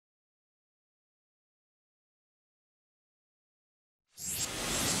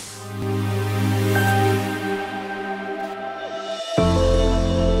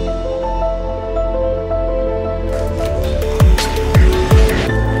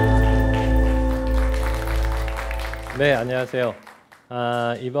네, 안녕하세요.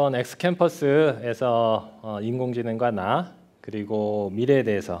 이번 엑스캠퍼스에서 인공지능과 나 그리고 미래에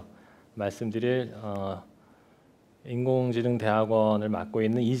대해서 말씀드릴 인공지능대학원을 맡고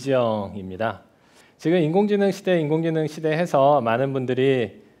있는 이지영입니다. 지금 인공지능 시대 해서 많은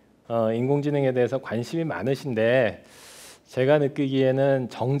분들이 인공지능에 대해서 관심이 많으신데 제가 느끼기에는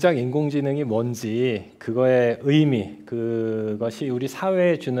정작 인공지능이 뭔지 그거의 의미, 그것이 우리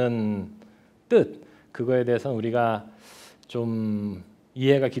사회에 주는 뜻, 그거에 대해서는 우리가 좀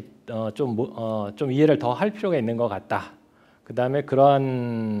이해가 좀 이해를 더 할 필요가 있는 것 같다. 그 다음에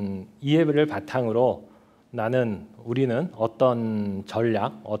그러한 이해를 바탕으로 우리는 어떤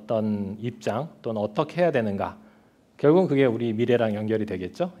전략, 어떤 입장 또는 어떻게 해야 되는가. 결국은 그게 우리 미래랑 연결이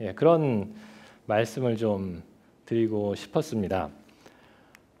되겠죠. 예, 그런 말씀을 좀 드리고 싶었습니다.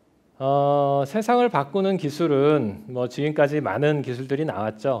 세상을 바꾸는 기술은 지금까지 많은 기술들이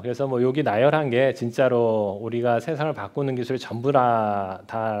나왔죠. 그래서 여기 나열한 게 진짜로 우리가 세상을 바꾸는 기술이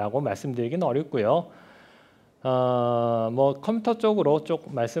전부다라고 말씀드리기는 어렵고요. 컴퓨터 쪽으로 쭉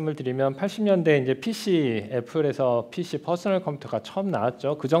말씀을 드리면 80년대 이제 PC, 애플에서 PC 퍼스널 컴퓨터가 처음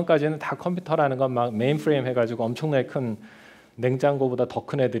나왔죠. 그 전까지는 다 컴퓨터라는 건 막 메인프레임 해가지고 엄청나게 큰 냉장고보다 더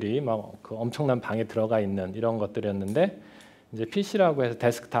큰 애들이 막 그 엄청난 방에 들어가 있는 이런 것들이었는데 이제 PC라고 해서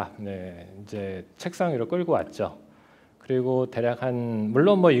데스크탑, 이제 책상 위로 끌고 왔죠. 그리고 대략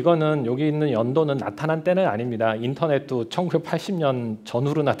물론 이거는 여기 있는 연도는 나타난 때는 아닙니다. 인터넷도 1980년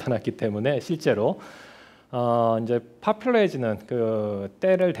전후로 나타났기 때문에 실제로 이제 파퓰러해지는 그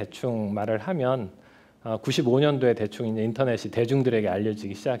때를 대충 말을 하면 95년도에 대충 이제 인터넷이 대중들에게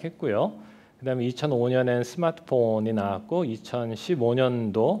알려지기 시작했고요. 그다음에 2005년엔 스마트폰이 나왔고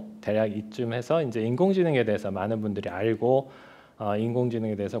 2015년도 대략 이쯤 해서 이제 인공지능에 대해서 많은 분들이 알고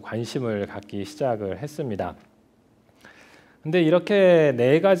인공지능에 대해서 관심을 갖기 시작을 했습니다. 근데 이렇게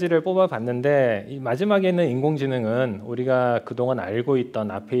네 가지를 뽑아봤는데 이 마지막에 있는 인공지능은 우리가 그동안 알고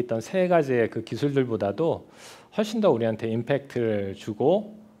있던 앞에 있던 세 가지의 그 기술들보다도 훨씬 더 우리한테 임팩트를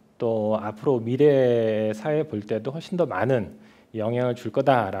주고 또 앞으로 미래 사회 볼 때도 훨씬 더 많은 영향을 줄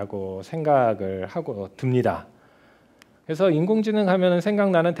거다라고 생각을 하고 듭니다. 그래서 인공지능 하면은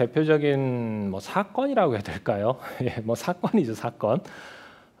생각나는 대표적인 사건이라고 해야 될까요? 예, 사건이죠, 사건.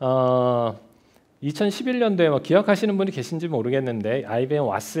 2011년도에 기억하시는 분이 계신지 모르겠는데 IBM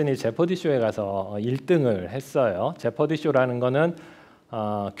왓슨이 제퍼디 쇼에 가서 1등을 했어요. 제퍼디 쇼라는 거는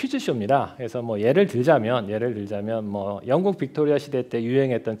퀴즈쇼입니다. 그래서 예를 들자면 영국 빅토리아 시대 때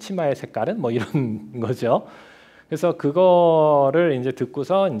유행했던 치마의 색깔은 이런 거죠. 그래서 그거를 이제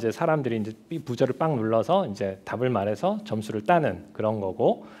듣고서 이제 사람들이 이제 부저를 빵 눌러서 이제 답을 말해서 점수를 따는 그런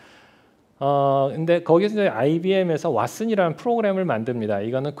거고. 근데 거기서 이제 IBM에서 왓슨이라는 프로그램을 만듭니다.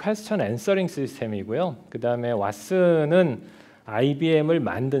 이거는 Question Answering 시스템이고요. 그 다음에 왓슨은 IBM을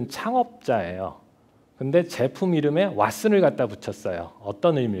만든 창업자예요. 근데 제품 이름에 왓슨을 갖다 붙였어요.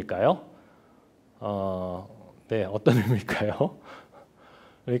 어떤 의미일까요? 네, 어떤 의미일까요?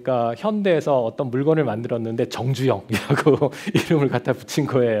 그러니까 현대에서 어떤 물건을 만들었는데 정주영이라고 이름을 갖다 붙인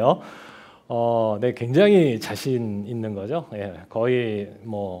거예요. 네, 굉장히 자신 있는 거죠. 예, 거의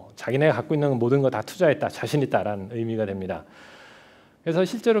자기네가 갖고 있는 모든 거 다 투자했다, 자신 있다라는 의미가 됩니다. 그래서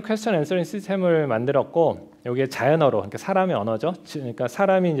실제로 퀘스천 앤서링 시스템을 만들었고 여기에 자연어로, 그러니까 사람의 언어죠. 그러니까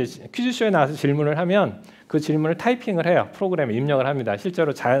사람이 이제 퀴즈쇼에 나와서 질문을 하면 그 질문을 타이핑을 해요. 프로그램에 입력을 합니다.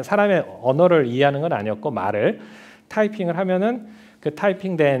 실제로 사람의 언어를 이해하는 건 아니었고 말을 타이핑을 하면은 그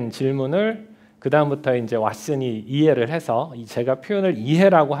타이핑된 질문을 그 다음부터 이제 왓슨이 이해를 해서 제가 표현을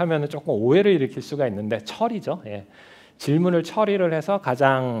이해라고 하면은 조금 오해를 일으킬 수가 있는데 처리죠. 예. 질문을 처리를 해서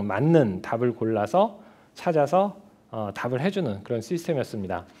가장 맞는 답을 골라서 찾아서 답을 해주는 그런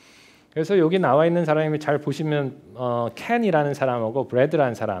시스템이었습니다. 그래서 여기 나와 있는 사람이 잘 보시면 켄이라는 사람하고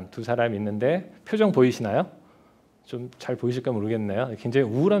브래드라는 사람 두 사람이 있는데 표정 보이시나요? 좀 잘 보이실까 모르겠네요. 굉장히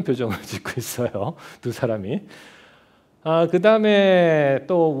우울한 표정을 짓고 있어요. 두 사람이. 그 다음에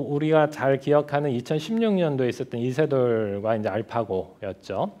또 우리가 잘 기억하는 2016년도에 있었던 이세돌과 이제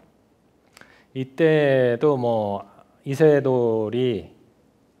알파고였죠. 이때도 이세돌이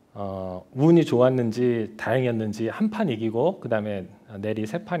운이 좋았는지 다행이었는지 한 판 이기고 그 다음에 내리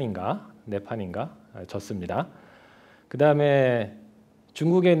네 판인가 졌습니다. 그 다음에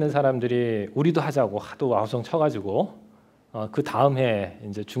중국에 있는 사람들이 우리도 하자고 하도 아우성 쳐가지고 그 다음 해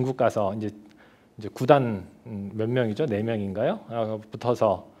이제 중국 가서 이제 구단 몇 명이죠? 4명인가요?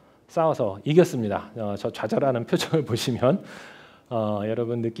 붙어서 싸워서 이겼습니다. 저 좌절하는 표정을 보시면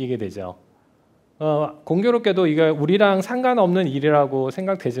여러분 느끼게 되죠. 공교롭게도 이게 우리랑 상관없는 일이라고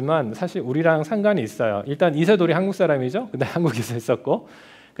생각되지만 사실 우리랑 상관이 있어요. 일단 이세돌이 한국 사람이죠. 근데 한국에서 했었고,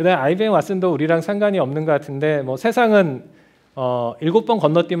 그다음에 IBM 왓슨도 우리랑 상관이 없는 것 같은데 세상은 7번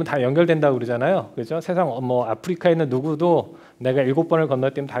건너뛰면 다 연결된다고 그러잖아요. 그죠? 세상 뭐 아프리카에 있는 누구도 내가 7번을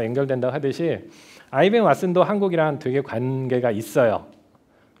건너뛰면 다 연결된다고 하듯이 아이뱅 왓슨도 한국이랑 되게 관계가 있어요.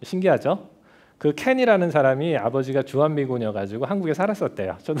 신기하죠? 그 켄이라는 사람이 아버지가 주한미군이어가지고 한국에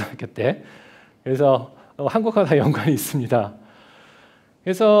살았었대요. 초등학교 때. 그래서 한국과 다 연관이 있습니다.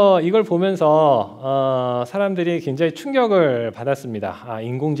 그래서 이걸 보면서 사람들이 굉장히 충격을 받았습니다. 아,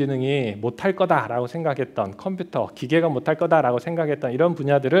 인공지능이 못할 거다라고 생각했던 컴퓨터, 기계가 못할 거다라고 생각했던 이런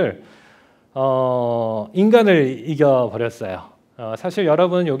분야들을 인간을 이겨버렸어요. 사실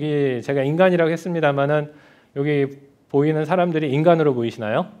여러분 여기 제가 인간이라고 했습니다만은 여기 보이는 사람들이 인간으로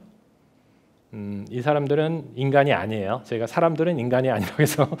보이시나요? 이 사람들은 인간이 아니에요. 제가 사람들은 인간이 아니라고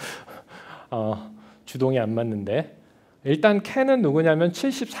해서 주동이 안 맞는데 일단 켄은 누구냐면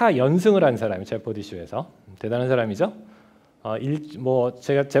 74연승을 한 사람이에요. 제퍼디쇼에서. 대단한 사람이죠.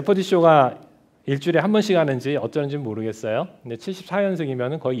 제가 제퍼디쇼가 일주일에 한 번씩 하는지 어쩌는지 모르겠어요. 근데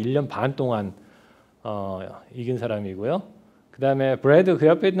 74연승이면 거의 1년 반 동안 이긴 사람이고요. 그 다음에 그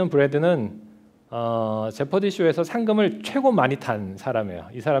옆에 있는 브래드는 제퍼디쇼에서 상금을 최고 많이 탄 사람이에요.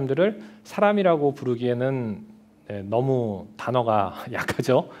 이 사람들을 사람이라고 부르기에는 너무 단어가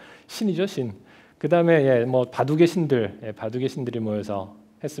약하죠. 신이죠, 신. 그 다음에 뭐 바둑의 신들이 모여서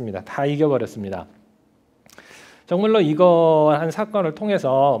했습니다. 다 이겨버렸습니다. 정말로 이거 한 사건을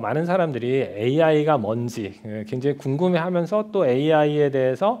통해서 많은 사람들이 AI가 뭔지 굉장히 궁금해하면서 또 AI에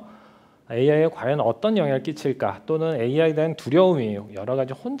대해서 AI에 과연 어떤 영향을 끼칠까 또는 AI에 대한 두려움이 여러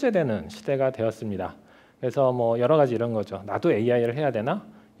가지 혼재되는 시대가 되었습니다. 그래서 뭐 여러 가지 이런 거죠. 나도 AI를 해야 되나?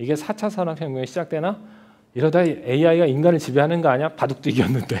 이게 4차 산업혁명이 시작되나? 이러다 AI가 인간을 지배하는 거 아니야? 바둑도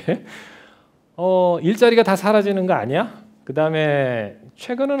이겼는데. 일자리가 다 사라지는 거 아니야? 그 다음에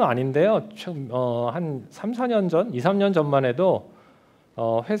최근은 아닌데요. 한 3, 4년 전, 2, 3년 전만 해도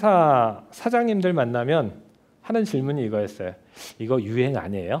회사 사장님들 만나면 하는 질문이 이거였어요. 이거 유행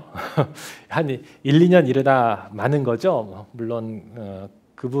아니에요? 한 1, 2년 이러다 마는 거죠. 물론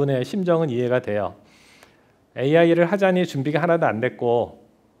그분의 심정은 이해가 돼요. AI를 하자니 준비가 하나도 안 됐고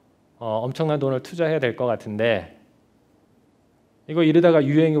엄청난 돈을 투자해야 될 것 같은데 이거 이러다가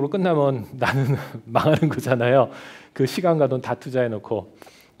유행으로 끝나면 나는 망하는 거잖아요. 그 시간과 돈 다 투자해놓고.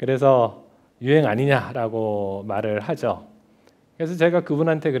 그래서 유행 아니냐라고 말을 하죠. 그래서 제가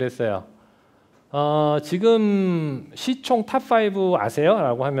그분한테 그랬어요. 지금 시총 탑5 아세요?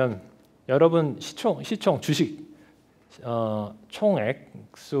 라고 하면 여러분 시총 주식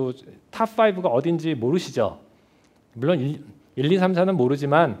총액수 탑5가 어딘지 모르시죠? 물론 1, 2, 3, 4는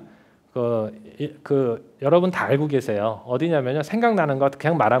모르지만 여러분 다 알고 계세요. 어디냐면요. 생각나는 것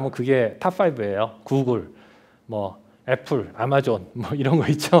그냥 말하면 그게 탑5예요. 구글, 뭐 애플, 아마존 뭐 이런 거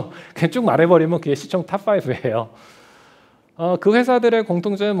있죠. 그냥 쭉 말해버리면 그게 시총 탑5예요. 그 회사들의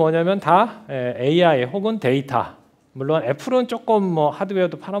공통점이 뭐냐면 다 AI 혹은 데이터. 물론 애플은 조금 뭐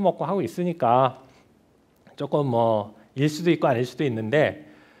하드웨어도 팔아먹고 하고 있으니까 조금 뭐 일 수도 있고 아닐 수도 있는데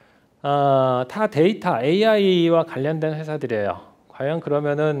다 데이터, AI와 관련된 회사들이에요. 과연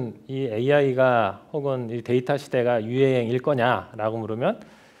그러면은 이 AI가 혹은 이 데이터 시대가 유행일 거냐라고 물으면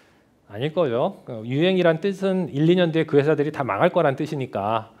아닐 거죠. 유행이란 뜻은 1, 2년 뒤에 그 회사들이 다 망할 거란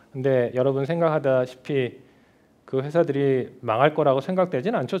뜻이니까. 근데 여러분 생각하다시피 그 회사들이 망할 거라고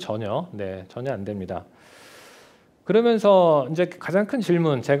생각되진 않죠. 전혀. 네, 전혀 안 됩니다. 그러면서 이제 가장 큰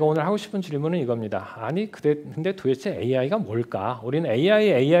질문, 제가 오늘 하고 싶은 질문은 이겁니다. 아니 근데 도대체 AI가 뭘까? 우리는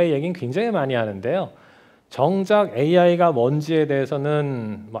AI 얘기는 굉장히 많이 하는데요. 정작 AI가 뭔지에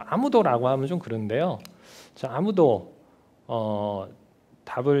대해서는 뭐 아무도라고 하면 좀 그런데요. 아무도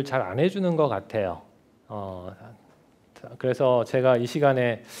답을 잘 안 해주는 것 같아요. 그래서 제가 이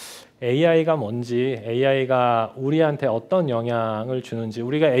시간에 AI가 뭔지, AI가 우리한테 어떤 영향을 주는지,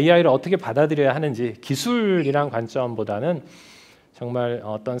 우리가 AI를 어떻게 받아들여야 하는지 기술이란 관점보다는 정말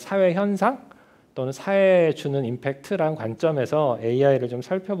어떤 사회 현상 또는 사회에 주는 임팩트란 관점에서 AI를 좀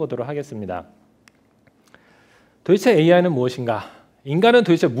살펴보도록 하겠습니다. 도대체 AI는 무엇인가? 인간은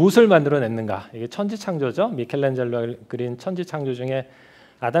도대체 무엇을 만들어냈는가? 이게 천지창조죠. 미켈란젤로가 그린 천지창조 중에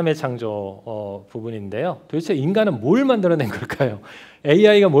아담의 창조 부분인데요. 도대체 인간은 뭘 만들어낸 걸까요?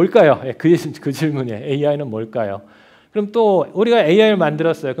 AI가 뭘까요? 그 질문이에요. AI는 뭘까요? 그럼 또 우리가 AI를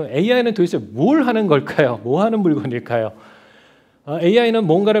만들었어요. 그럼 AI는 도대체 뭘 하는 걸까요? 뭐 하는 물건일까요? AI는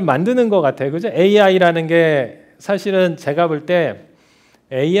뭔가를 만드는 것 같아요. 그죠? AI라는 게 사실은 제가 볼 때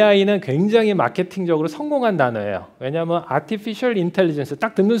AI는 굉장히 마케팅적으로 성공한 단어예요. 왜냐하면 Artificial Intelligence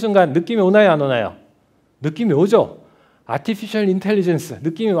딱 듣는 순간 느낌이 오나요, 안 오나요? 느낌이 오죠. Artificial Intelligence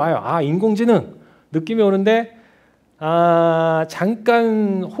느낌이 와요. 아, 인공지능 느낌이 오는데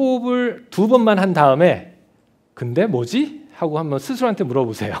잠깐 호흡을 2번만 한 다음에 근데 뭐지? 하고 한번 스스로한테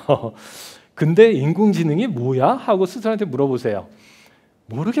물어보세요. 근데 인공지능이 뭐야? 하고 스스로한테 물어보세요.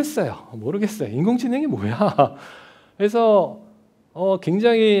 모르겠어요. 인공지능이 뭐야? 그래서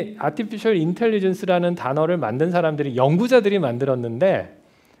굉장히 아티피셜 인텔리전스라는 단어를 만든 사람들이 연구자들이 만들었는데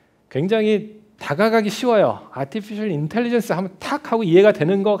굉장히 다가가기 쉬워요. 아티피셜 인텔리전스 하면 탁 하고 이해가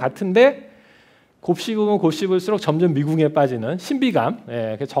되는 것 같은데 곱씹으면 곱씹을수록 점점 미궁에 빠지는 신비감,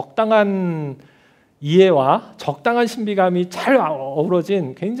 적당한 이해와 적당한 신비감이 잘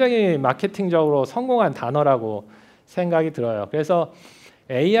어우러진 굉장히 마케팅적으로 성공한 단어라고 생각이 들어요. 그래서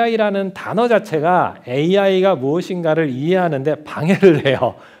AI라는 단어 자체가 AI가 무엇인가를 이해하는데 방해를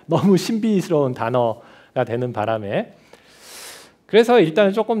해요. 너무 신비스러운 단어가 되는 바람에. 그래서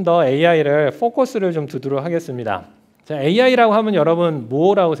일단 조금 더 AI를 포커스를 좀 두도록 하겠습니다. 자, AI라고 하면 여러분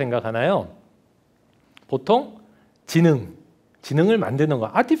뭐라고 생각하나요? 보통 지능을 만드는 거,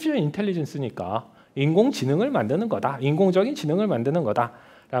 아티피셜 인텔리전스니까 인공지능을 만드는 거다, 인공적인 지능을 만드는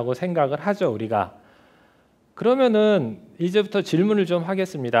거다라고 생각을 하죠, 우리가. 그러면은 이제부터 질문을 좀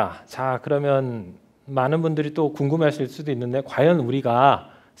하겠습니다. 자, 그러면 많은 분들이 또 궁금해하실 수도 있는데 과연 우리가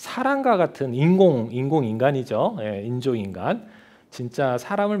사람과 같은 인공인간이죠, 인조인간, 진짜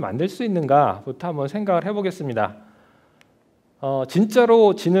사람을 만들 수 있는가부터 한번 생각을 해보겠습니다.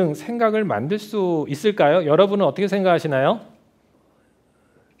 진짜로 지능, 생각을 만들 수 있을까요? 여러분은 어떻게 생각하시나요?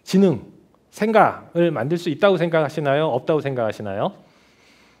 지능, 생각을 만들 수 있다고 생각하시나요? 없다고 생각하시나요?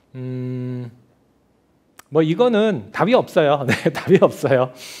 뭐 이거는 답이 없어요. 네, 답이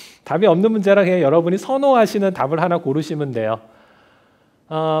없어요. 답이 없는 문제라 그냥 여러분이 선호하시는 답을 하나 고르시면 돼요.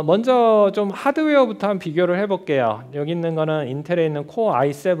 먼저 좀 하드웨어부터 한번 비교를 해볼게요. 여기 있는 거는 인텔에 있는 코어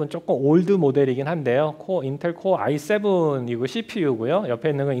i7 조금 올드 모델이긴 한데요. 인텔 코어 i7이고 CPU고요. 옆에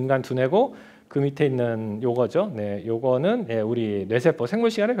있는 건 인간 두뇌고 그 밑에 있는 요거죠. 네, 요거는 우리 뇌세포,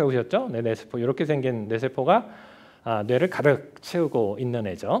 생물 시간에 배우셨죠? 네, 뇌세포 이렇게 생긴 뇌세포가 뇌를 가득 채우고 있는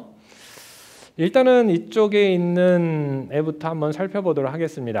애죠. 일단은 이쪽에 있는 애부터 한번 살펴보도록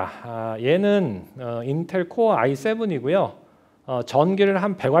하겠습니다. 얘는 인텔 코어 i7이고요. 전기를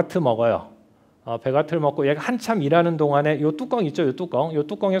한 100W 먹어요. 100W를 먹고 얘가 한참 일하는 동안에 요 뚜껑 있죠? 요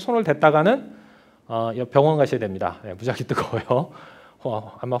뚜껑에 손을 댔다가는 병원 가셔야 됩니다. 네, 무지하게 뜨거워요.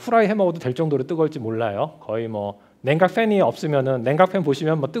 아마 후라이 해 먹어도 될 정도로 뜨거울지 몰라요. 거의 뭐 냉각 팬이 없으면은, 냉각 팬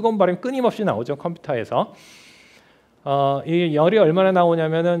보시면 뭐 뜨거운 바람이 끊임없이 나오죠, 컴퓨터에서. 이 열이 얼마나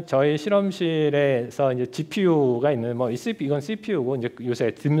나오냐면은 저희 실험실에서 이제 GPU가 있는, 이건 CPU고 이제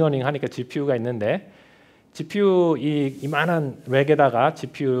요새 딥러닝 하니까 GPU가 있는데, GPU 이만한 렉에다가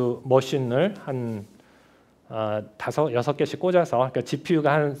GPU 머신을 한 6개씩 꽂아서, 그러니까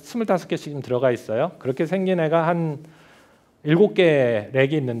GPU가 한 25개씩 들어가 있어요. 그렇게 생긴 애가 한 7개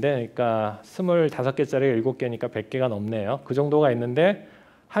렉이 있는데, 그러니까 25개짜리 7개니까 100개가 넘네요. 그 정도가 있는데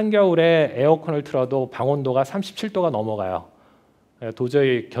한겨울에 에어컨을 틀어도 방온도가 37도가 넘어가요.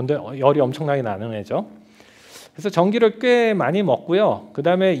 도저히 열이 엄청나게 나는 애죠. 그래서 전기를 꽤 많이 먹고요. 그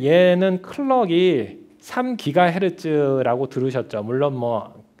다음에 얘는 클럭이 3GHz라고 들으셨죠. 물론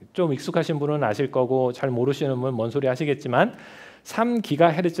뭐 좀 익숙하신 분은 아실 거고 잘 모르시는 분은 뭔 소리 하시겠지만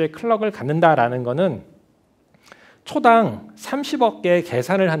 3GHz의 클럭을 갖는다라는 거는 초당 30억 개의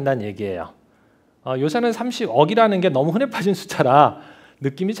계산을 한다는 얘기예요. 요새는 30억이라는 게 너무 흔해 빠진 숫자라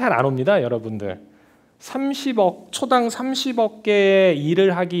느낌이 잘 안 옵니다, 여러분들. 초당 30억 개의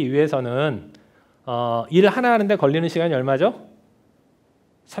일을 하기 위해서는 일 하나 하는데 걸리는 시간이 얼마죠?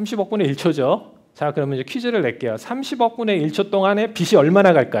 30억 분의 1초죠. 자, 그러면 이제 퀴즈를 낼게요. 30억 분의 1초 동안에 빛이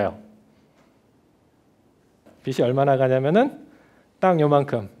얼마나 갈까요? 빛이 얼마나 가냐면은 딱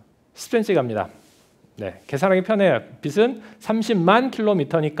요만큼 10cm 갑니다. 네, 계산하기 편해요. 빛은 30만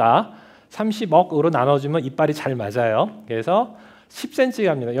킬로미터니까 30억으로 나눠주면 이빨이 잘 맞아요. 그래서 10cm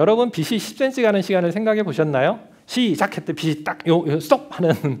갑니다. 여러분 빛이 10cm 가는 시간을 생각해 보셨나요? 시작했을 때 빛이 딱 스톱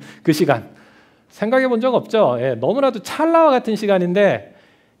하는 그 시간 생각해 본 적 없죠? 예, 너무나도 찰나와 같은 시간인데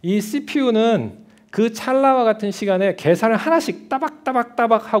이 CPU는 그 찰나와 같은 시간에 계산을 하나씩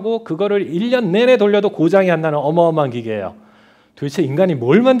따박따박 하고 그거를 1년 내내 돌려도 고장이 안 나는 어마어마한 기계예요. 도대체 인간이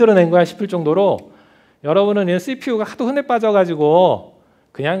뭘 만들어낸 거야 싶을 정도로 여러분은 이 CPU가 하도 흔해 빠져가지고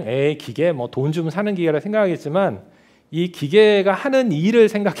그냥 기계 뭐 돈 주면 사는 기계라 생각하겠지만 이 기계가 하는 일을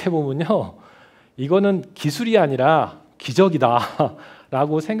생각해 보면요, 이거는 기술이 아니라 기적이다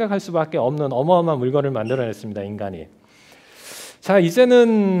라고 생각할 수밖에 없는 어마어마한 물건을 만들어냈습니다, 인간이. 자,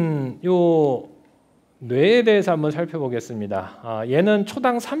 이제는 요 뇌에 대해서 한번 살펴보겠습니다. 얘는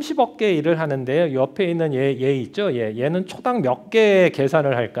초당 30억 개 일을 하는데요. 옆에 있는 얘 있죠? 얘는 초당 몇 개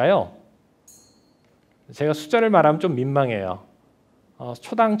계산을 할까요? 제가 숫자를 말하면 좀 민망해요.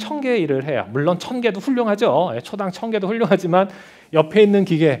 초당 1000개 일을 해요. 물론 1000개도 훌륭하죠. 초당 1000개도 훌륭하지만 옆에 있는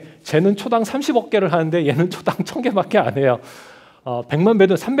기계 쟤는 초당 30억 개를 하는데 얘는 초당 1000개밖에 안 해요. 100만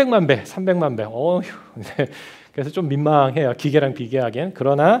배도 300만 배, 300만 배. 네. 그래서 좀 민망해요. 기계랑 비교하기엔.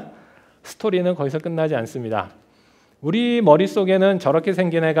 그러나 스토리는 거기서 끝나지 않습니다. 우리 머릿속에는 저렇게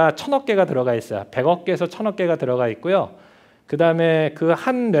생긴 애가 1000억 개가 들어가 있어요. 100억 개에서 1000억 개가 들어가 있고요. 그 다음에 그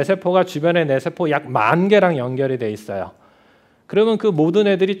한 뇌세포가 주변의 뇌세포 약 10,000개랑 연결이 돼 있어요. 그러면 그 모든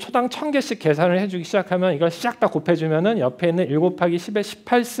애들이 초당 1000개씩 계산을 해주기 시작하면 이걸 싹 다 곱해주면은 옆에 있는 1 곱하기 10의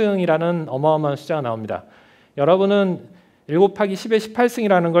 18승이라는 어마어마한 숫자가 나옵니다. 여러분은 1 곱하기 10의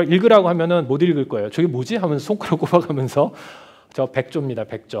 18승이라는 걸 읽으라고 하면은 못 읽을 거예요. 저게 뭐지? 하면서 손가락 꼽아가면서 저 100조입니다.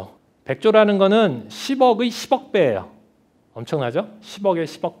 100조. 100조라는 거는 10억의 10억 배예요. 엄청나죠? 10억의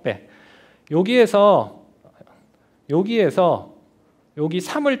 10억 배. 여기에서 여기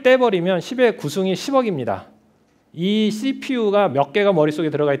 3을 떼버리면 10의 구승이 10억입니다. 이 CPU가 몇 개가 머릿속에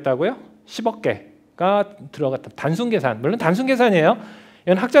들어가 있다고요? 10억 개가 들어갔다. 단순 계산. 물론 단순 계산이에요.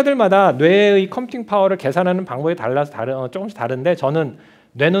 이건 학자들마다 뇌의 컴퓨팅 파워를 계산하는 방법이 달라서 조금씩 다른데 저는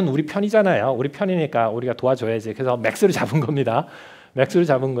뇌는 우리 편이잖아요. 우리 편이니까 우리가 도와줘야지. 그래서 맥스를 잡은 겁니다. 맥스를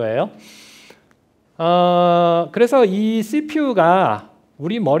잡은 거예요. 그래서 이 CPU가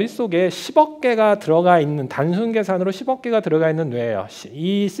우리 머릿속에 10억 개가 들어가 있는 단순 계산으로 10억 개가 들어가 있는 뇌예요.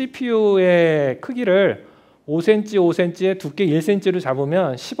 이 CPU의 크기를 5cm, 5cm에 두께 1cm를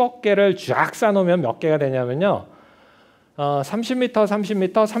잡으면 10억 개를 쫙 쌓아놓으면 몇 개가 되냐면요. 30m,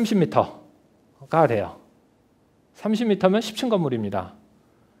 30m, 30m가 돼요. 30m면 10층 건물입니다.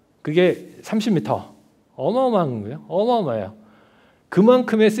 그게 30m. 어마어마한 거예요. 어마어마해요.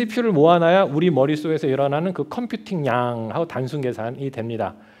 그만큼의 CPU를 모아놔야 우리 머릿속에서 일어나는 그 컴퓨팅 양하고 단순 계산이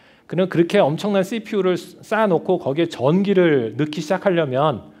됩니다. 그럼 그렇게 엄청난 CPU를 쌓아놓고 거기에 전기를 넣기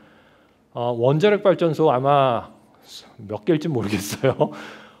시작하려면 원자력 발전소 아마 몇 개일지 모르겠어요.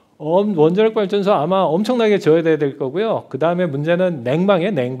 원자력 발전소 아마 엄청나게 지어야 될 거고요. 그 다음에 문제는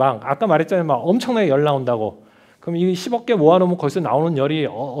냉방이에요. 냉방. 아까 말했잖아요. 막 엄청나게 열 나온다고. 그럼 이 10억 개 모아놓으면 거기서 나오는 열이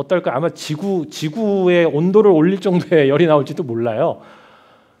어떨까? 아마 지구의 온도를 올릴 정도의 열이 나올지도 몰라요.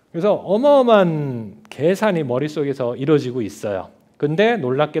 그래서 어마어마한 계산이 머릿속에서 이루어지고 있어요. 근데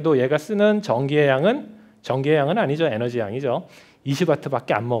놀랍게도 얘가 쓰는 전기의 양은 아니죠. 에너지 양이죠.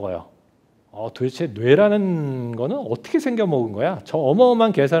 20W밖에 안 먹어요. 도대체 뇌라는 거는 어떻게 생겨 먹은 거야? 저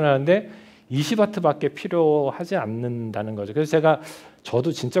어마어마한 계산을 하는데 20W밖에 필요하지 않는다는 거죠. 그래서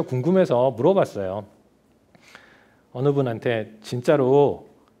저도 진짜 궁금해서 물어봤어요. 어느 분한테 진짜로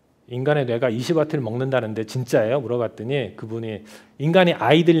인간의 뇌가 20W를 먹는다는데 진짜예요? 물어봤더니 그분이 인간이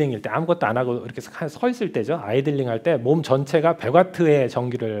아이들링일 때 아무것도 안 하고 이렇게 서 있을 때죠. 아이들링 할 때 몸 전체가 100W의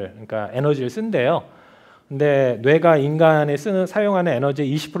전기를 그러니까 에너지를 쓴대요. 근데 뇌가 인간에 사용하는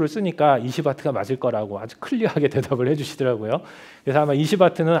에너지의 20%를 쓰니까 20W가 맞을 거라고 아주 클리어하게 대답을 해주시더라고요. 그래서 아마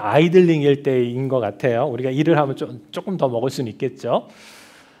 20W는 아이들링일 때인 것 같아요. 우리가 일을 하면 조금 더 먹을 수는 있겠죠.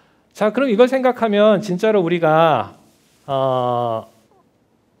 자, 그럼 이걸 생각하면 진짜로 우리가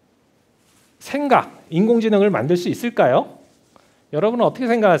인공지능을 만들 수 있을까요? 여러분은 어떻게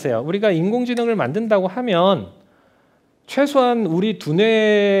생각하세요? 우리가 인공지능을 만든다고 하면 최소한 우리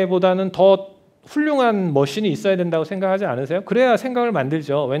두뇌보다는 더 훌륭한 머신이 있어야 된다고 생각하지 않으세요? 그래야 생각을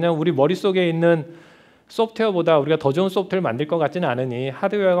만들죠. 왜냐하면 우리 머릿속에 있는 소프트웨어보다 우리가 더 좋은 소프트웨어를 만들 것 같지는 않으니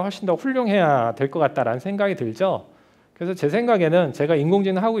하드웨어가 훨씬 더 훌륭해야 될 것 같다라는 생각이 들죠. 그래서 제 생각에는 제가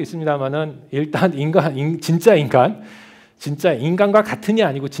인공지능 하고 있습니다만은 일단 진짜 인간과 같은이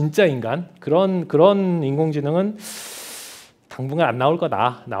아니고 진짜 인간 그런 인공지능은 당분간 안 나올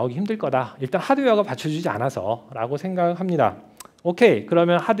거다. 나오기 힘들 거다. 일단 하드웨어가 받쳐주지 않아서라고 생각합니다. 오케이.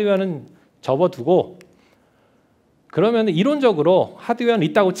 그러면 하드웨어는 접어두고 그러면 이론적으로 하드웨어는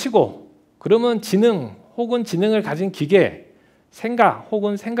있다고 치고 그러면 지능 혹은 지능을 가진 기계, 생각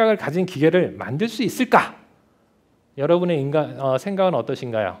혹은 생각을 가진 기계를 만들 수 있을까? 여러분의 생각은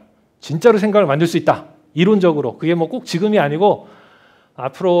어떠신가요? 진짜로 생각을 만들 수 있다. 이론적으로. 그게 뭐 꼭 지금이 아니고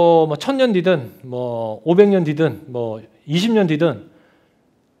앞으로 뭐 1000년 뒤든 뭐 500년 뒤든 뭐 20년 뒤든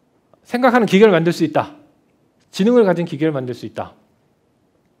생각하는 기계를 만들 수 있다. 지능을 가진 기계를 만들 수 있다.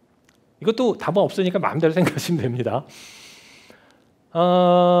 이것도 답은 없으니까 마음대로 생각하시면 됩니다.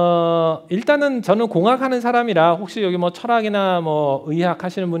 일단은 저는 공학하는 사람이라 혹시 여기 뭐 철학이나 뭐 의학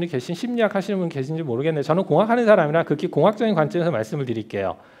하시는 분이 계신 심리학 하시는 분 계신지 모르겠는데 저는 공학하는 사람이라 극히 공학적인 관점에서 말씀을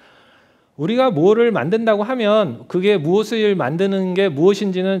드릴게요. 우리가 뭐를 만든다고 하면 그게 무엇을 만드는 게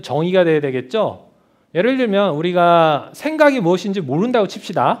무엇인지는 정의가 돼야 되겠죠. 예를 들면 우리가 생각이 무엇인지 모른다고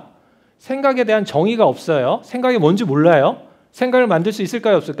칩시다. 생각에 대한 정의가 없어요. 생각이 뭔지 몰라요. 생각을 만들 수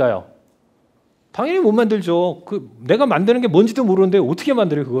있을까요? 없을까요? 당연히 못 만들죠. 내가 만드는 게 뭔지도 모르는데 어떻게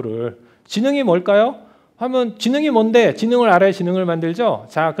만들어요 그거를. 지능이 뭘까요? 하면 지능이 뭔데? 지능을 알아야 지능을 만들죠.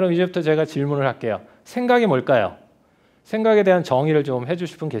 자, 그럼 이제부터 제가 질문을 할게요. 생각이 뭘까요? 생각에 대한 정의를 좀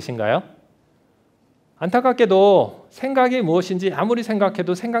해주실 분 계신가요? 안타깝게도 생각이 무엇인지 아무리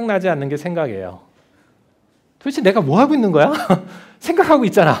생각해도 생각나지 않는 게 생각이에요. 도대체 내가 뭐 하고 있는 거야? 생각하고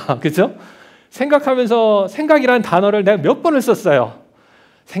있잖아. 그죠? 생각하면서 생각이라는 단어를 내가 몇 번을 썼어요.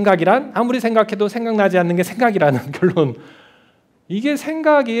 생각이란 아무리 생각해도 생각나지 않는 게 생각이라는 결론. 이게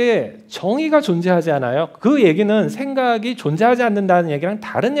생각에 정의가 존재하지 않아요. 그 얘기는 생각이 존재하지 않는다는 얘기랑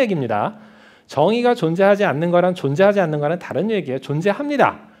다른 얘기입니다. 정의가 존재하지 않는 거랑 존재하지 않는 거랑 다른 얘기예요.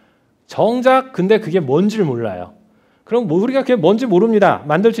 존재합니다. 정작 근데 그게 뭔지를 몰라요. 그럼 우리가 그게 뭔지 모릅니다.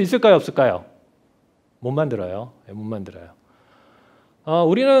 만들 수 있을까요? 없을까요? 못 만들어요. 못 만들어요.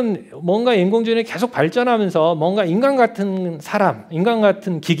 우리는 뭔가 인공지능이 계속 발전하면서 뭔가 인간 같은 사람, 인간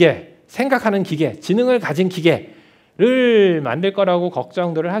같은 기계, 생각하는 기계, 지능을 가진 기계를 만들 거라고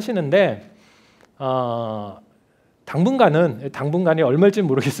걱정들을 하시는데 당분간이 얼마일지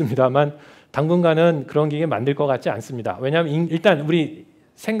모르겠습니다만 당분간은 그런 기계 만들 것 같지 않습니다. 왜냐하면 일단 우리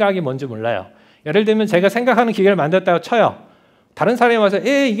생각이 뭔지 몰라요. 예를 들면 제가 생각하는 기계를 만들었다고 쳐요. 다른 사람이 와서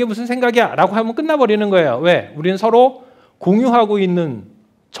이게 무슨 생각이야 라고 하면 끝나버리는 거예요. 왜? 우리는 서로 공유하고 있는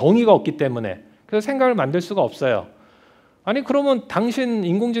정의가 없기 때문에. 그래서 생각을 만들 수가 없어요. 아니 그러면 당신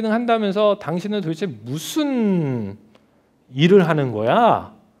인공지능 한다면서 당신은 도대체 무슨 일을 하는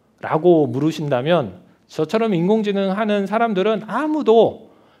거야? 라고 물으신다면 저처럼 인공지능 하는 사람들은 아무도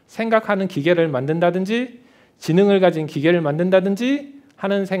생각하는 기계를 만든다든지 지능을 가진 기계를 만든다든지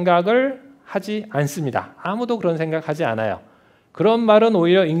하는 생각을 하지 않습니다. 아무도 그런 생각하지 않아요. 그런 말은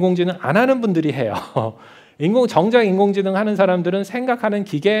오히려 인공지능 안 하는 분들이 해요. 정작 인공지능 하는 사람들은 생각하는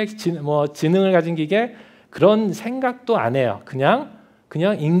기계, 지능을 가진 기계 그런 생각도 안 해요. 그냥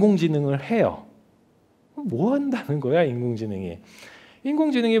인공지능을 해요. 뭐 한다는 거야 인공지능이?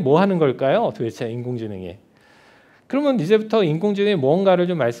 인공지능이 뭐 하는 걸까요? 도대체 인공지능이. 그러면 이제부터 인공지능이 뭔가를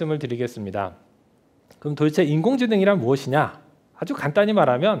좀 말씀을 드리겠습니다. 그럼 도대체 인공지능이란 무엇이냐? 아주 간단히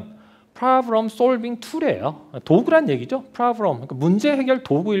말하면 problem solving tool이에요. 도구란 얘기죠. problem, 그러니까 문제 해결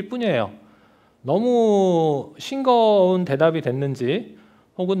도구일 뿐이에요. 너무 싱거운 대답이 됐는지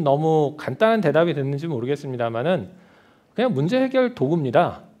혹은 너무 간단한 대답이 됐는지 모르겠습니다만은 그냥 문제 해결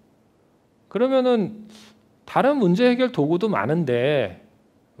도구입니다. 그러면은 다른 문제 해결 도구도 많은데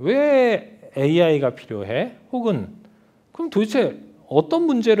왜 AI가 필요해? 혹은 그럼 도대체 어떤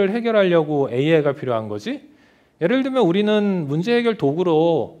문제를 해결하려고 AI가 필요한 거지? 예를 들면 우리는 문제 해결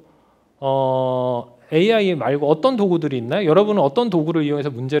도구로 AI 말고 어떤 도구들이 있나요? 여러분은 어떤 도구를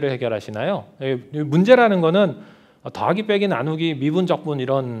이용해서 문제를 해결하시나요? 문제라는 거는 더하기 빼기 나누기 미분 적분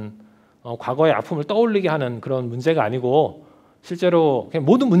이런 과거의 아픔을 떠올리게 하는 그런 문제가 아니고 실제로 그냥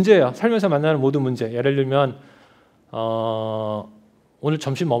모든 문제예요. 살면서 만나는 모든 문제. 예를 들면 오늘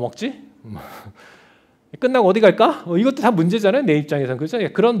점심 뭐 먹지? 끝나고 어디 갈까? 이것도 다 문제잖아요. 내 입장에서는. 그렇죠?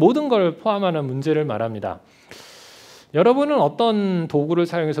 그런 모든 걸 포함하는 문제를 말합니다. 여러분은 어떤 도구를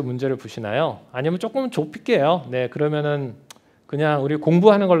사용해서 문제를 푸시나요? 아니면 조금 좁힐게요. 네, 그러면은 그냥 우리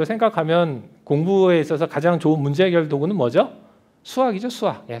공부하는 걸로 생각하면 공부에 있어서 가장 좋은 문제 해결 도구는 뭐죠? 수학이죠,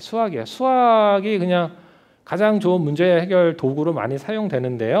 수학. 예, 수학이에요. 수학이 그냥 가장 좋은 문제 해결 도구로 많이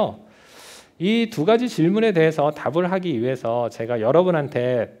사용되는데요. 이 두 가지 질문에 대해서 답을 하기 위해서 제가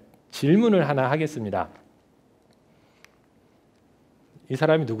여러분한테 질문을 하나 하겠습니다. 이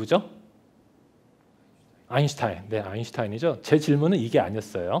사람이 누구죠? 아인슈타인. 네, 아인슈타인이죠. 제 질문은 이게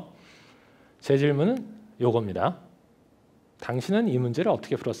아니었어요. 제 질문은 요겁니다. 당신은 이 문제를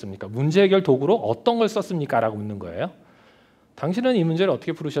어떻게 풀었습니까? 문제 해결 도구로 어떤 걸 썼습니까? 라고 묻는 거예요. 당신은 이 문제를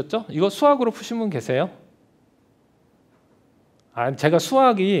어떻게 풀으셨죠? 이거 수학으로 푸신 분 계세요? 제가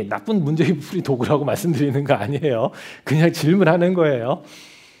수학이 나쁜 문제 풀이 도구라고 말씀드리는 거 아니에요. 그냥 질문하는 거예요.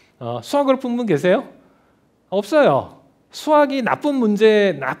 수학으로 푼 분 계세요? 없어요. 수학이 나쁜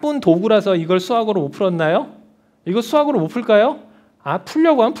문제, 나쁜 도구라서 이걸 수학으로 못 풀었나요? 이거 수학으로 못 풀까요?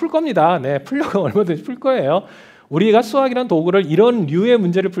 풀려고 하면 풀 겁니다. 네, 풀려고 하면 얼마든지 풀 거예요. 우리가 수학이란 도구를 이런 류의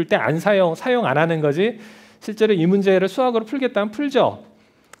문제를 풀 때 사용 안 하는 거지 실제로 이 문제를 수학으로 풀겠다면 풀죠.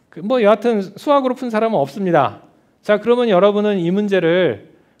 여하튼 수학으로 푼 사람은 없습니다. 자, 그러면 여러분은 이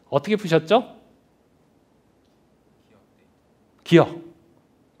문제를 어떻게 푸셨죠? 기억.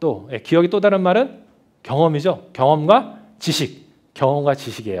 기억이 또 다른 말은 경험이죠. 경험과 지식. 경험과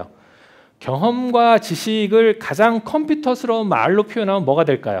지식이에요. 경험과 지식을 가장 컴퓨터스러운 말로 표현하면 뭐가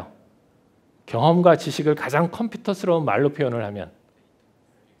될까요? 경험과 지식을 가장 컴퓨터스러운 말로 표현을 하면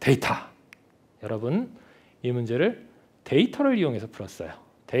데이터. 여러분, 이 문제를 데이터를 이용해서 풀었어요.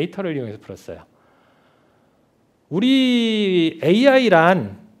 데이터를 이용해서 풀었어요. 우리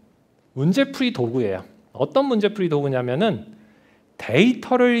AI란 문제풀이 도구예요. 어떤 문제풀이 도구냐면은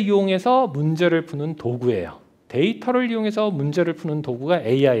데이터를 이용해서 문제를 푸는 도구예요. 데이터를 이용해서 문제를 푸는 도구가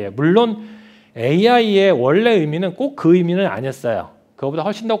AI예요. 물론 AI의 원래 의미는 꼭 그 의미는 아니었어요. 그거보다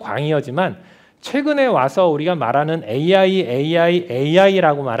훨씬 더 광의하지만 최근에 와서 우리가 말하는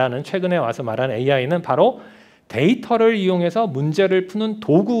AI라고 말하는 최근에 와서 말하는 AI는 바로 데이터를 이용해서 문제를 푸는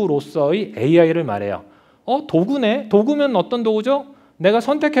도구로서의 AI를 말해요. 도구네? 도구면 어떤 도구죠? 내가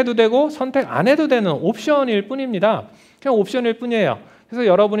선택해도 되고 선택 안 해도 되는 옵션일 뿐입니다. 그냥 옵션일 뿐이에요. 그래서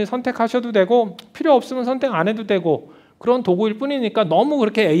여러분이 선택하셔도 되고 필요 없으면 선택 안 해도 되고 그런 도구일 뿐이니까 너무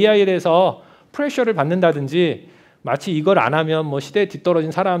그렇게 AI에 대해서 프레셔를 받는다든지 마치 이걸 안 하면 뭐 시대에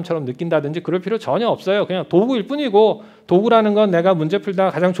뒤떨어진 사람처럼 느낀다든지 그럴 필요 전혀 없어요. 그냥 도구일 뿐이고 도구라는 건 내가 문제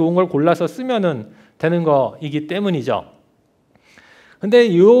풀다가 가장 좋은 걸 골라서 쓰면은 되는 거이기 때문이죠. 근데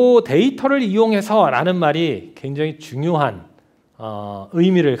이 데이터를 이용해서 라는 말이 굉장히 중요한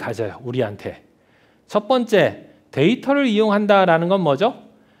의미를 가져요. 우리한테. 첫 번째, 데이터를 이용한다라는 건 뭐죠?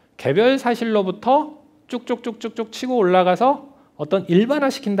 개별 사실로부터 쭉쭉쭉쭉쭉 치고 올라가서 어떤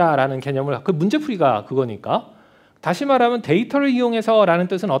일반화시킨다라는 개념을 그 문제풀이가 그거니까 다시 말하면 데이터를 이용해서라는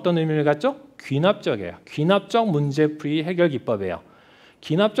뜻은 어떤 의미를 갖죠? 귀납적이에요. 귀납적 문제풀이 해결 기법이에요.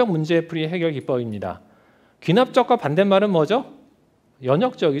 귀납적 문제풀이 해결 기법입니다. 귀납적과 반대말은 뭐죠?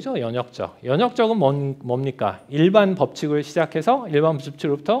 연역적이죠. 연역적. 연역적은 뭡니까? 일반 법칙을 시작해서 일반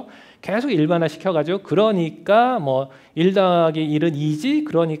법칙으로부터 계속 일반화시켜가지고 그러니까 뭐 1 더하기 1은 2지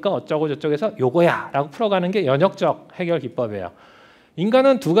그러니까 어쩌고 저쩌고 해서 요거야 라고 풀어가는 게 연역적 해결 기법이에요.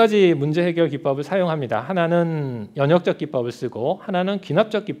 인간은 두 가지 문제 해결 기법을 사용합니다. 하나는 연역적 기법을 쓰고 하나는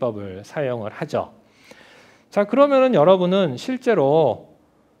귀납적 기법을 사용을 하죠. 자, 그러면은 여러분은 실제로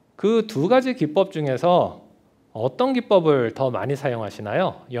그 두 가지 기법 중에서 어떤 기법을 더 많이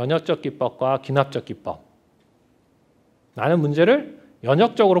사용하시나요? 연역적 기법과 귀납적 기법. 나는 문제를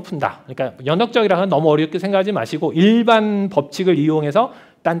연역적으로 푼다. 그러니까 연역적이라는 건 너무 어렵게 생각하지 마시고 일반 법칙을 이용해서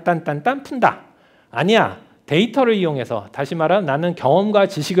딴딴딴딴 푼다. 아니야. 데이터를 이용해서 다시 말하면 나는 경험과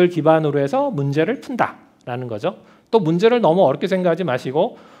지식을 기반으로 해서 문제를 푼다라는 거죠. 또 문제를 너무 어렵게 생각하지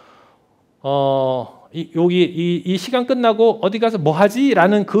마시고 이 시간 끝나고 어디 가서 뭐 하지?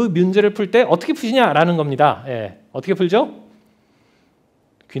 라는 그 문제를 풀 때 어떻게 푸시냐라는 겁니다. 예. 어떻게 풀죠?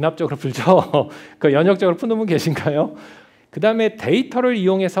 귀납적으로 풀죠. 그 연역적으로 푸는 분 계신가요? 그 다음에 데이터를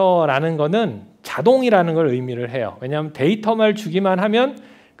이용해서라는 거는 자동이라는 걸 의미를 해요. 왜냐하면 데이터만 주기만 하면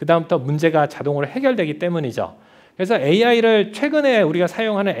그 다음부터 문제가 자동으로 해결되기 때문이죠. 그래서 AI를 최근에 우리가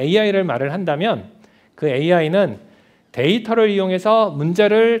사용하는 AI를 말을 한다면 그 AI는 데이터를 이용해서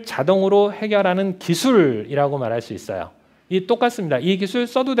문제를 자동으로 해결하는 기술이라고 말할 수 있어요. 이 똑같습니다. 이 기술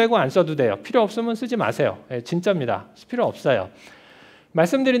써도 되고 안 써도 돼요. 필요 없으면 쓰지 마세요. 진짜입니다. 필요 없어요.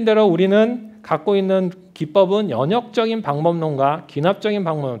 말씀드린 대로 우리는 갖고 있는 기법은 연역적인 방법론과 귀납적인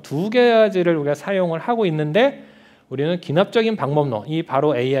방법론 두 가지를 우리가 사용을 하고 있는데 우리는 귀납적인 방법론, 이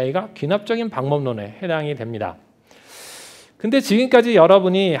바로 AI가 귀납적인 방법론에 해당이 됩니다. 근데 지금까지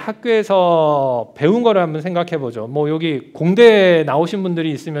여러분이 학교에서 배운 거를 한번 생각해 보죠. 뭐 여기 공대 나오신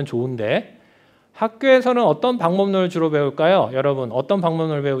분들이 있으면 좋은데 학교에서는 어떤 방법론을 주로 배울까요? 여러분 어떤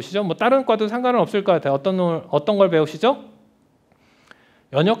방법론을 배우시죠? 뭐 다른 과도 상관은 없을 것 같아요. 어떤 걸 배우시죠?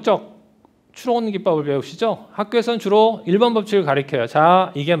 연역적 추론 기법을 배우시죠? 학교에서는 주로 1번 법칙을 가르쳐요.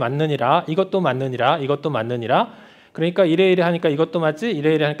 자, 이게 맞느니라, 이것도 맞느니라, 이것도 맞느니라. 그러니까 이래 하니까 이것도 맞지,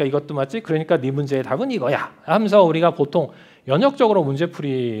 이래 하니까 이것도 맞지. 그러니까 네 문제의 답은 이거야. 하면서 우리가 보통 연역적으로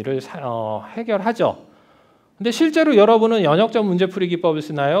문제풀이를 해결하죠. 근데 실제로 여러분은 연역적 문제풀이 기법을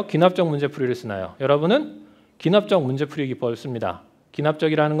쓰나요? 귀납적 문제풀이를 쓰나요? 여러분은 귀납적 문제풀이 기법을 씁니다.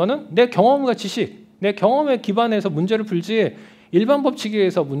 귀납적이라는 거는 내 경험과 지식, 내 경험에 기반해서 문제를 풀지 일반 법칙에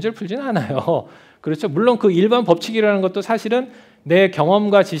의해서 문제를 풀지는 않아요. 그렇죠. 물론 그 일반 법칙이라는 것도 사실은 내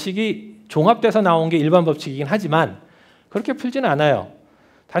경험과 지식이 종합돼서 나온 게 일반 법칙이긴 하지만 그렇게 풀지는 않아요.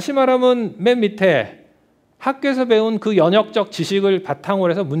 다시 말하면 맨 밑에 학교에서 배운 그 연역적 지식을 바탕으로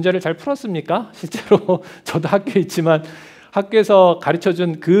해서 문제를 잘 풀었습니까? 실제로 저도 학교에 있지만 학교에서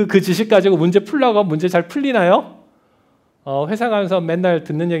가르쳐준 그 지식 가지고 문제 풀려고 하면 문제 잘 풀리나요? 회사 가면서 맨날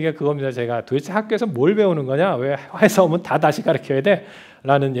듣는 얘기가 그겁니다. 제가 도대체 학교에서 뭘 배우는 거냐? 왜 회사 오면 다 다시 가르쳐야 돼?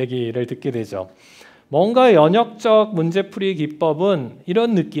 라는 얘기를 듣게 되죠. 뭔가 연역적 문제풀이 기법은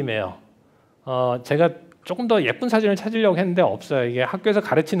이런 느낌이에요. 제가 조금 더 예쁜 사진을 찾으려고 했는데 없어요. 이게 학교에서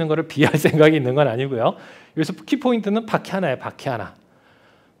가르치는 거를 비할 생각이 있는 건 아니고요. 여기서 키포인트는 바퀴 하나예요. 바퀴 하나.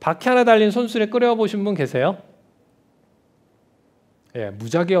 바퀴 하나 달린 손수레 끓여보신 분 계세요? 예,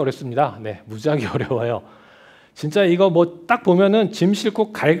 무지하게 어렵습니다. 네, 무지하게 어려워요. 진짜 이거 뭐 딱 보면은 짐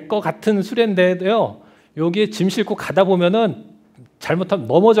싣고 갈 것 같은 수레인데요. 여기에 짐 싣고 가다 보면은 잘못하면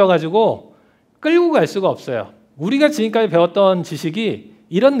넘어져가지고 끌고 갈 수가 없어요. 우리가 지금까지 배웠던 지식이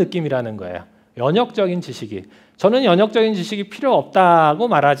이런 느낌이라는 거예요. 연역적인 지식이. 저는 연역적인 지식이 필요 없다고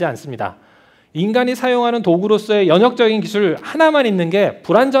말하지 않습니다. 인간이 사용하는 도구로서의 연역적인 기술 하나만 있는 게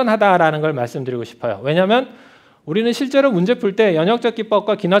불완전하다라는 걸 말씀드리고 싶어요. 왜냐하면 우리는 실제로 문제 풀 때 연역적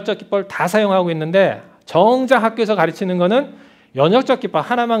기법과 기납적 기법을 다 사용하고 있는데 정작 학교에서 가르치는 거는 연역적 기법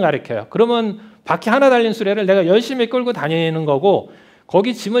하나만 가르쳐요. 그러면 바퀴 하나 달린 수레를 내가 열심히 끌고 다니는 거고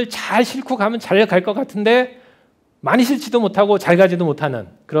거기 짐을 잘 싣고 가면 잘 갈 것 같은데 많이 싣지도 못하고 잘 가지도 못하는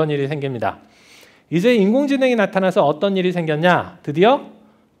그런 일이 생깁니다. 이제 인공지능이 나타나서 어떤 일이 생겼냐? 드디어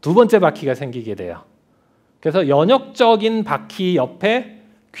두 번째 바퀴가 생기게 돼요. 그래서 연역적인 바퀴 옆에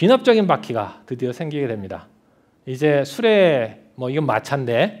귀납적인 바퀴가 드디어 생기게 됩니다. 이제 수레, 이건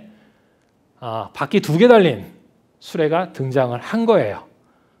마차인데 바퀴 2개 달린 수레가 등장을 한 거예요.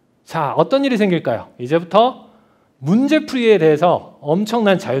 자, 어떤 일이 생길까요? 이제부터 문제풀이에 대해서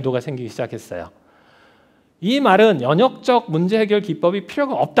엄청난 자유도가 생기기 시작했어요. 이 말은 연역적 문제 해결 기법이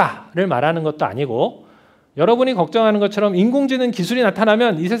필요가 없다를 말하는 것도 아니고 여러분이 걱정하는 것처럼 인공지능 기술이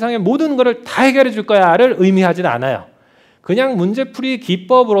나타나면 이 세상의 모든 것을 다 해결해 줄 거야를 의미하지는 않아요. 그냥 문제풀이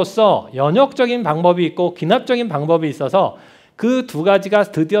기법으로서 연역적인 방법이 있고 기납적인 방법이 있어서 그 두 가지가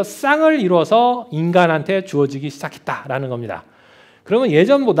드디어 쌍을 이루어서 인간한테 주어지기 시작했다라는 겁니다. 그러면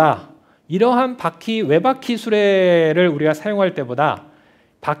예전보다 이러한 바퀴 외바퀴 수레를 우리가 사용할 때보다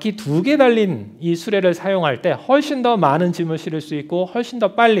바퀴 2개 달린 이 수레를 사용할 때 훨씬 더 많은 짐을 실을 수 있고 훨씬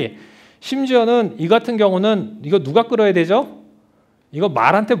더 빨리, 심지어는 이 같은 경우는 이거 누가 끌어야 되죠? 이거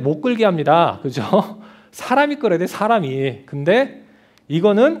말한테 못 끌게 합니다. 그죠? 사람이 끌어야 돼, 사람이. 근데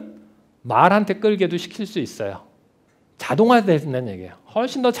이거는 말한테 끌게도 시킬 수 있어요. 자동화된다는 얘기예요.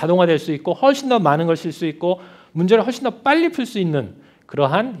 훨씬 더 자동화될 수 있고 훨씬 더 많은 걸 실 수 있고 문제를 훨씬 더 빨리 풀 수 있는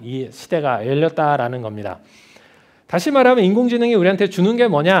그러한 이 시대가 열렸다라는 겁니다. 다시 말하면 인공지능이 우리한테 주는 게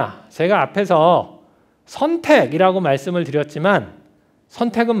뭐냐? 제가 앞에서 선택이라고 말씀을 드렸지만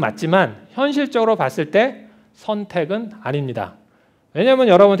선택은 맞지만 현실적으로 봤을 때 선택은 아닙니다. 왜냐하면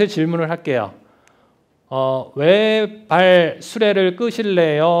여러분한테 질문을 할게요. 외발 수레를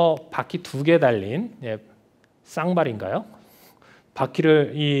끄실래요? 바퀴 2개 달린 쌍발인가요?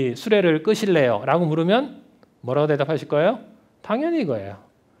 바퀴를 이 수레를 끄실래요? 라고 물으면 뭐라고 대답하실 거예요? 당연히 이거예요.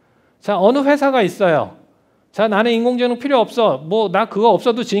 자, 어느 회사가 있어요. 자, 나는 인공지능 필요 없어. 나 그거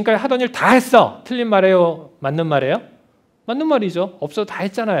없어도 지금까지 하던 일 다 했어. 틀린 말이에요? 맞는 말이에요? 맞는 말이죠. 없어도 다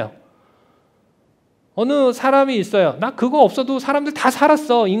했잖아요. 어느 사람이 있어요. 나 그거 없어도 사람들 다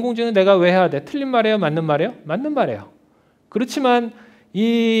살았어. 인공지능 내가 왜 해야 돼? 틀린 말이에요? 맞는 말이에요? 맞는 말이에요. 그렇지만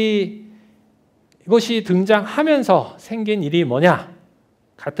이것이 등장하면서 생긴 일이 뭐냐?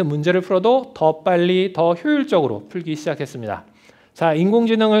 같은 문제를 풀어도 더 빨리, 더 효율적으로 풀기 시작했습니다. 자,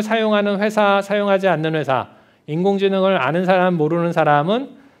 인공지능을 사용하는 회사, 사용하지 않는 회사, 인공지능을 아는 사람, 모르는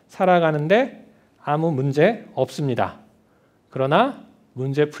사람은 살아가는데 아무 문제 없습니다. 그러나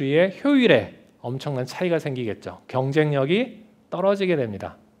문제풀이의 효율에 엄청난 차이가 생기겠죠. 경쟁력이 떨어지게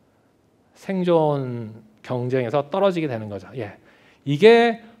됩니다. 생존 경쟁에서 떨어지게 되는 거죠.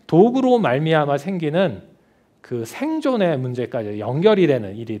 이게 도구로 말미암아 생기는 그 생존의 문제까지 연결이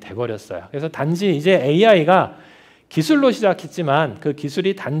되는 일이 돼버렸어요. 그래서 단지 이제 AI가 기술로 시작했지만 그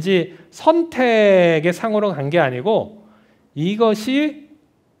기술이 단지 선택의 상으로 간 게 아니고 이것이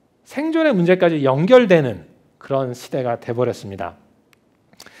생존의 문제까지 연결되는 그런 시대가 돼버렸습니다.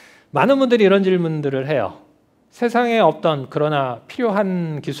 많은 분들이 이런 질문들을 해요. 세상에 없던 그러나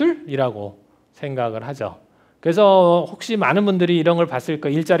필요한 기술이라고 생각을 하죠. 그래서 혹시 많은 분들이 이런 걸 봤을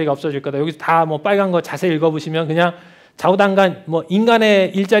거예요. 일자리가 없어질 거다. 여기서 다 빨간 거 자세히 읽어보시면 그냥 좌우당간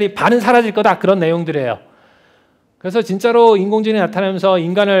인간의 일자리 반은 사라질 거다. 그런 내용들이에요. 그래서 진짜로 인공지능이 나타나면서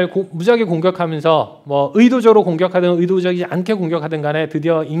인간을 무지하게 공격하면서 의도적으로 공격하든 의도적이지 않게 공격하든 간에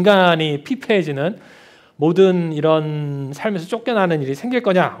드디어 인간이 피폐해지는 모든 이런 삶에서 쫓겨나는 일이 생길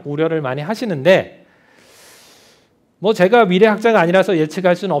거냐 우려를 많이 하시는데 제가 미래학자가 아니라서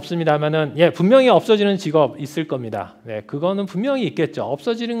예측할 수는 없습니다만은 분명히 없어지는 직업 있을 겁니다. 그거는 분명히 있겠죠.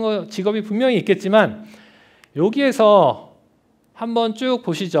 없어지는 직업이 분명히 있겠지만 여기에서 한번 쭉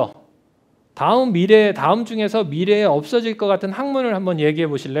보시죠. 다음 중에서 미래에 없어질 것 같은 학문을 한번 얘기해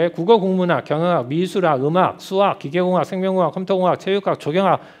보실래요? 국어, 국문학, 경영학, 미술학, 음악, 수학, 기계공학, 생명공학, 컴퓨터공학, 체육학,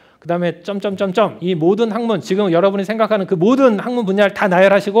 조경학, 그 다음에 점점점점 이 모든 학문, 지금 여러분이 생각하는 그 모든 학문 분야를 다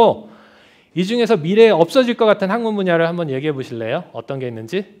나열하시고 이 중에서 미래에 없어질 것 같은 학문 분야를 한번 얘기해 보실래요? 어떤 게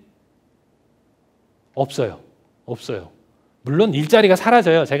있는지? 없어요. 물론 일자리가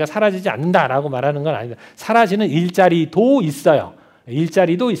사라져요. 제가 사라지지 않는다라고 말하는 건 아니다. 사라지는 일자리도 있어요.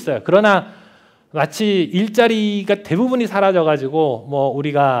 그러나 마치 일자리가 대부분이 사라져가지고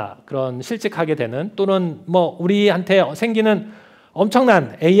우리가 그런 실직하게 되는 또는 우리한테 생기는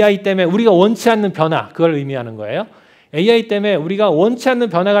엄청난 AI 때문에 우리가 원치 않는 변화, 그걸 의미하는 거예요. AI 때문에 우리가 원치 않는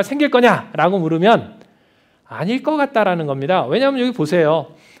변화가 생길 거냐라고 물으면 아닐 것 같다라는 겁니다. 왜냐하면 여기 보세요.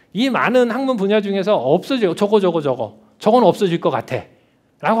 이 많은 학문 분야 중에서 없어져요. 저건 없어질 것 같아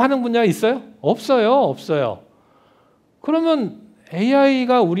라고 하는 분야가 있어요? 없어요. 그러면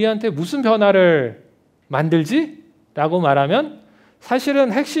AI가 우리한테 무슨 변화를 만들지? 라고 말하면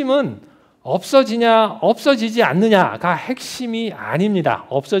사실은 핵심은 없어지냐 없어지지 않느냐가 핵심이 아닙니다.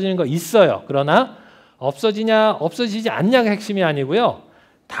 없어지는 거 있어요. 그러나 없어지냐 없어지지 않냐가 핵심이 아니고요.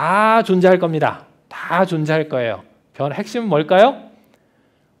 다 존재할 겁니다. 다 존재할 거예요. 핵심은 뭘까요?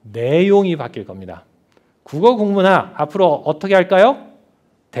 내용이 바뀔 겁니다. 국어 국문학 앞으로 어떻게 할까요?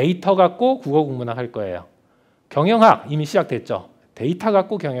 데이터 갖고 국어 국문학 할 거예요. 경영학 이미 시작됐죠. 데이터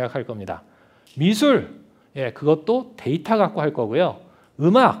갖고 경영학 할 겁니다. 미술 그것도 데이터 갖고 할 거고요.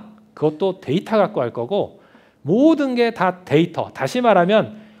 음악 그것도 데이터 갖고 할 거고 모든 게 다 데이터. 다시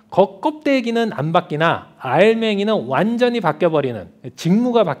말하면 겉껍데기는 안 바뀌나 알맹이는 완전히 바뀌어버리는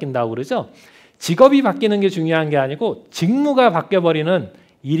직무가 바뀐다고 그러죠. 직업이 바뀌는 게 중요한 게 아니고 직무가 바뀌어버리는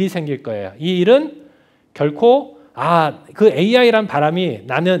일이 생길 거예요. 이 일은 결코 그 AI란 바람이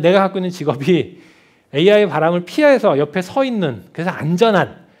내가 갖고 있는 직업이 AI 바람을 피해서 옆에 서 있는 그래서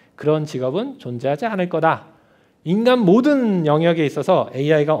안전한 그런 직업은 존재하지 않을 거다. 인간 모든 영역에 있어서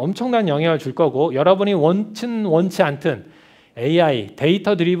AI가 엄청난 영향을 줄 거고 여러분이 원치 않든 AI,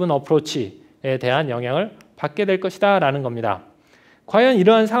 데이터 드리븐 어프로치에 대한 영향을 받게 될 것이다 라는 겁니다. 과연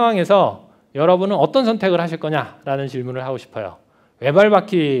이러한 상황에서 여러분은 어떤 선택을 하실 거냐라는 질문을 하고 싶어요.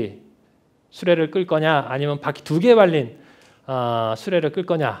 외발바퀴 수레를 끌 거냐 아니면 바퀴 2개 발린 수레를 끌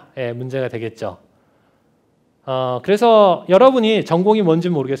거냐의 문제가 되겠죠. 그래서 여러분이 전공이 뭔지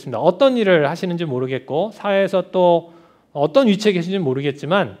모르겠습니다. 어떤 일을 하시는지 모르겠고 사회에서 또 어떤 위치에 계신지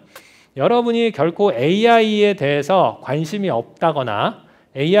모르겠지만 여러분이 결코 AI에 대해서 관심이 없다거나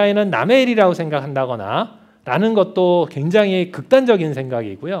AI는 남의 일이라고 생각한다거나 라는 것도 굉장히 극단적인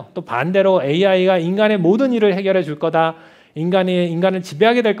생각이고요. 또 반대로 AI가 인간의 모든 일을 해결해 줄 거다. 인간을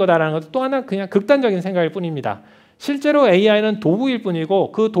지배하게 될 거다라는 것도 또 하나 그냥 극단적인 생각일 뿐입니다. 실제로 AI는 도구일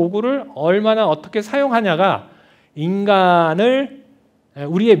뿐이고 그 도구를 얼마나 어떻게 사용하냐가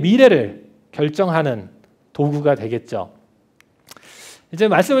우리의 미래를 결정하는 도구가 되겠죠. 이제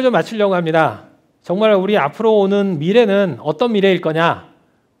말씀을 좀 마치려고 합니다. 정말 우리 앞으로 오는 미래는 어떤 미래일 거냐?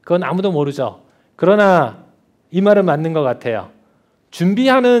 그건 아무도 모르죠. 그러나 이 말은 맞는 것 같아요.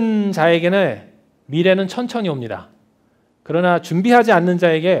 준비하는 자에게는 미래는 천천히 옵니다. 그러나 준비하지 않는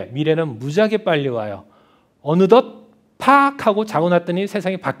자에게 미래는 무지하게 빨리 와요. 어느덧 팍 하고 자고 났더니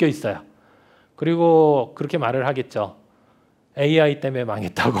세상이 바뀌어 있어요. 그리고 그렇게 말을 하겠죠. AI 때문에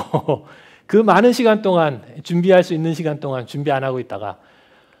망했다고. 그 많은 시간 동안 준비할 수 있는 시간 동안 준비 안 하고 있다가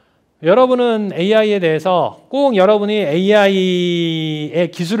여러분은 AI에 대해서 꼭 여러분이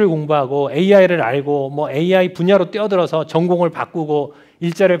AI의 기술을 공부하고 AI를 알고 뭐 AI 분야로 뛰어들어서 전공을 바꾸고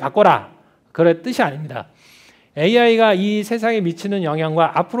일자리를 바꿔라. 그럴 뜻이 아닙니다. AI가 이 세상에 미치는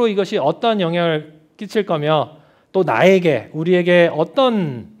영향과 앞으로 이것이 어떤 영향을 끼칠 거며 또 나에게 우리에게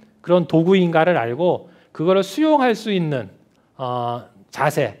어떤 그런 도구인가를 알고 그거를 수용할 수 있는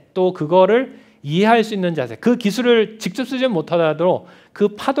자세 또 그거를 이해할 수 있는 자세 그 기술을 직접 쓰지 못하더라도 그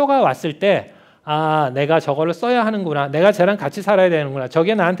파도가 왔을 때 내가 저거를 써야 하는구나 내가 쟤랑 같이 살아야 되는구나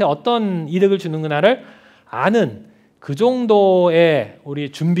저게 나한테 어떤 이득을 주는구나를 아는 그 정도의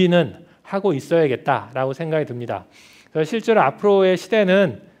우리 준비는 하고 있어야겠다라고 생각이 듭니다. 그래서 실제로 앞으로의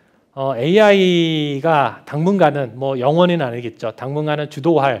시대는 AI가 당분간은 뭐 영원히는 아니겠죠. 당분간은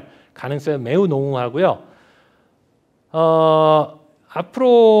주도할 가능성이 매우 농후하고요.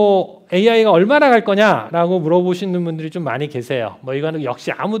 앞으로 AI가 얼마나 갈 거냐라고 물어보시는 분들이 좀 많이 계세요. 뭐 이거는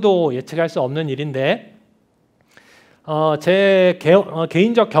역시 아무도 예측할 수 없는 일인데 제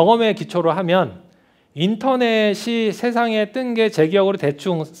개인적 경험에 기초로 하면 인터넷이 세상에 뜬 게 제 기억으로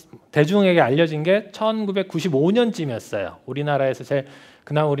대중에게 알려진 게 1995년쯤이었어요. 우리나라에서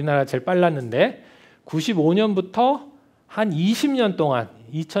그나마 우리나라가 제일 빨랐는데 95년부터 한 20년 동안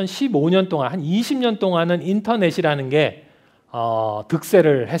 2015년 동안 한 20년 동안은 인터넷이라는 게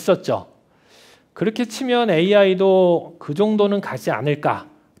득세를 했었죠. 그렇게 치면 AI도 그 정도는 가지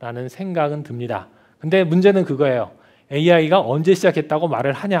않을까라는 생각은 듭니다. 근데 문제는 그거예요. AI가 언제 시작했다고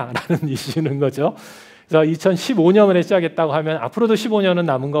말을 하냐라는 이슈는 거죠. 그래서 2015년에 시작했다고 하면 앞으로도 15년은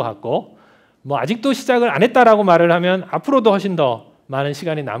남은 것 같고 뭐 아직도 시작을 안 했다라고 말을 하면 앞으로도 훨씬 더 많은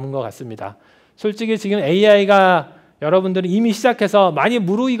시간이 남은 것 같습니다. 솔직히 지금 AI가 여러분들이 이미 시작해서 많이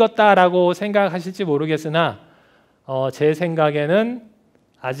무르익었다라고 생각하실지 모르겠으나 제 생각에는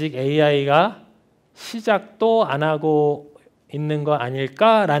아직 AI가 시작도 안 하고 있는 거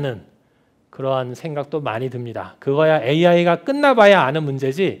아닐까라는 그러한 생각도 많이 듭니다. 그거야 AI가 끝나봐야 아는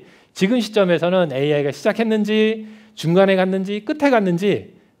문제지 지금 시점에서는 AI가 시작했는지 중간에 갔는지 끝에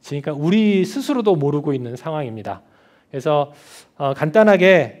갔는지 그러니까 우리 스스로도 모르고 있는 상황입니다. 그래서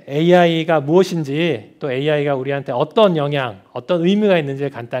간단하게 AI가 무엇인지 또 AI가 우리한테 어떤 영향, 어떤 의미가 있는지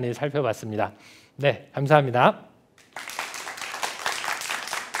간단히 살펴봤습니다. 네, 감사합니다.